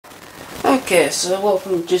Okay, so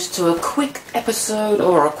welcome just to a quick episode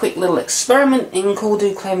or a quick little experiment in Cool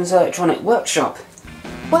Dude Clem's Electronic Workshop.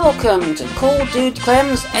 Welcome to Cool Dude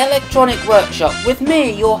Clem's Electronic Workshop with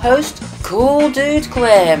me, your host, Cool Dude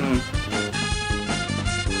Clem.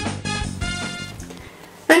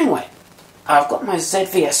 Anyway, I've got my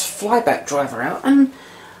ZVS flyback driver out and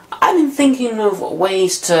I've been thinking of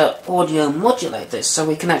ways to audio modulate this so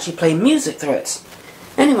we can actually play music through it.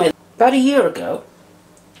 Anyway, about a year ago,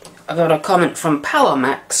 I got a comment from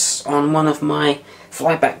Max on one of my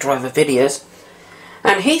flyback driver videos,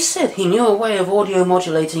 and he said he knew a way of audio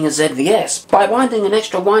modulating a ZVS by winding an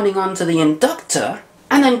extra winding onto the inductor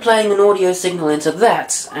and then playing an audio signal into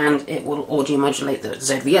that, and it will audio modulate the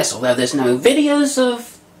ZVS, although there's no videos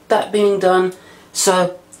of that being done,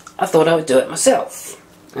 so I thought I would do it myself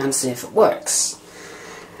and see if it works.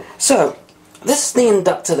 So, this is the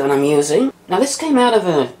inductor that I'm using. Now this came out of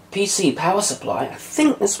a PC power supply. I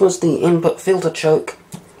think this was the input filter choke.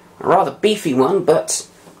 A rather beefy one, but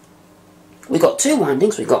we got two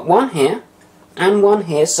windings. We got one here and one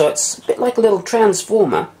here, so it's a bit like a little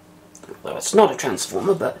transformer. Well, it's not a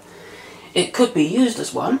transformer, but it could be used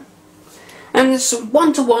as one. And it's a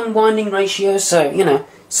 1-to-1 winding ratio, so, you know,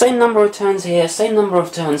 same number of turns here, same number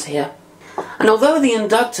of turns here. And although the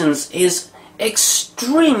inductance is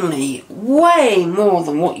extremely, way more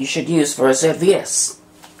than what you should use for a ZVS,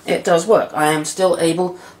 it does work. I am still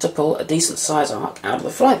able to pull a decent size arc out of the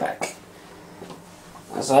flyback,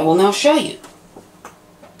 as I will now show you.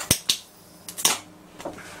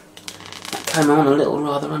 That came on a little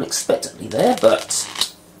rather unexpectedly there, but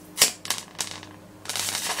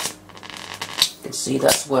you can see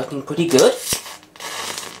that's working pretty good.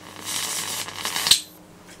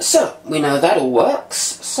 So, we know that all works,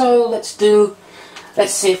 so let's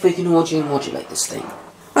see if we can audio modulate this thing.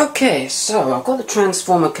 Okay, so I've got the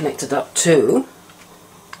transformer connected up to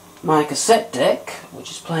my cassette deck, which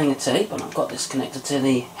is playing a tape, and I've got this connected to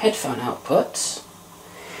the headphone output.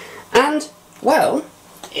 And, well,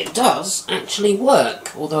 it does actually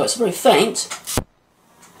work, although it's very faint.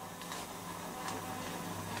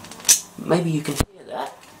 Maybe you can hear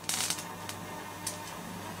that.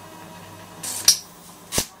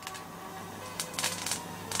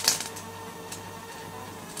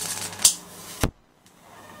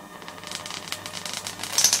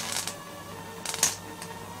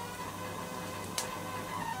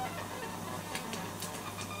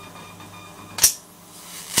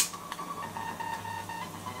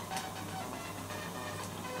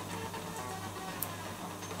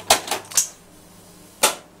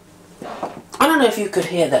 I don't know if you could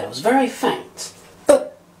hear that, it was very faint.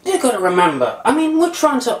 But you've got to remember, I mean, we're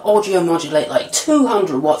trying to audio modulate like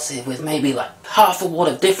 200 watts here with maybe like half a watt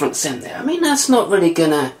of difference in there. I mean, that's not really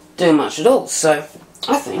gonna do much at all, so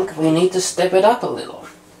I think we need to step it up a little.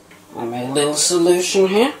 I made a little solution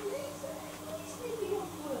here.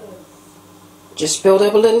 Just build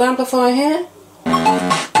up a little amplifier here.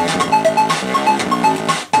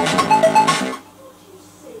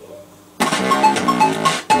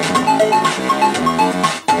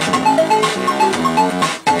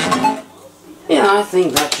 I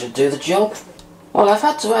think that should do the job. Well, I've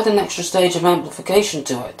had to add an extra stage of amplification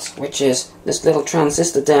to it, which is this little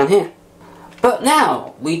transistor down here. But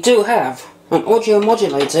now, we do have an audio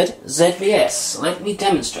modulated ZVS. Let me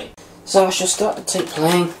demonstrate. So I shall start the tape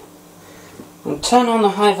playing and turn on the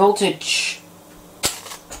high voltage.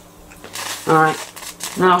 Alright,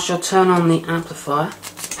 now I shall turn on the amplifier.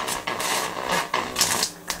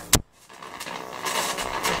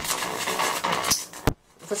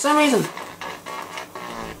 For some reason,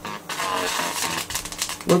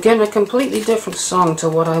 we're getting a completely different song to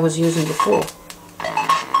what I was using before.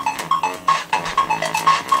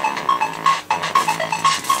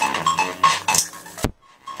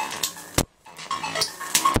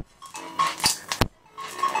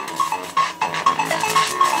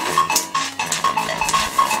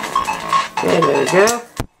 Okay, there we go.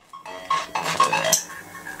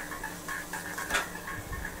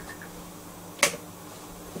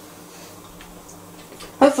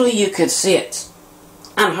 Hopefully you could see it.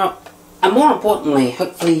 And more importantly,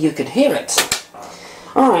 hopefully you could hear it.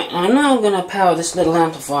 Alright, I'm now going to power this little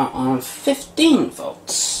amplifier on 15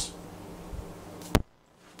 volts.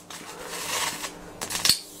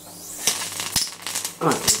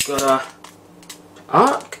 Alright, we've got our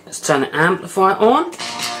arc. Let's turn the amplifier on.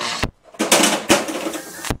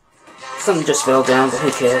 Something just fell down, but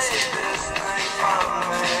who cares?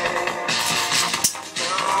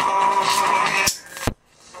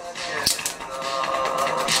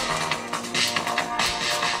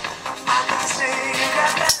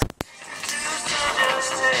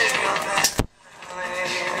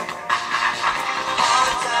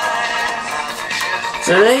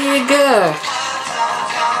 So there you go.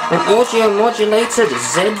 An audio modulated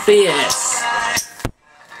ZVS.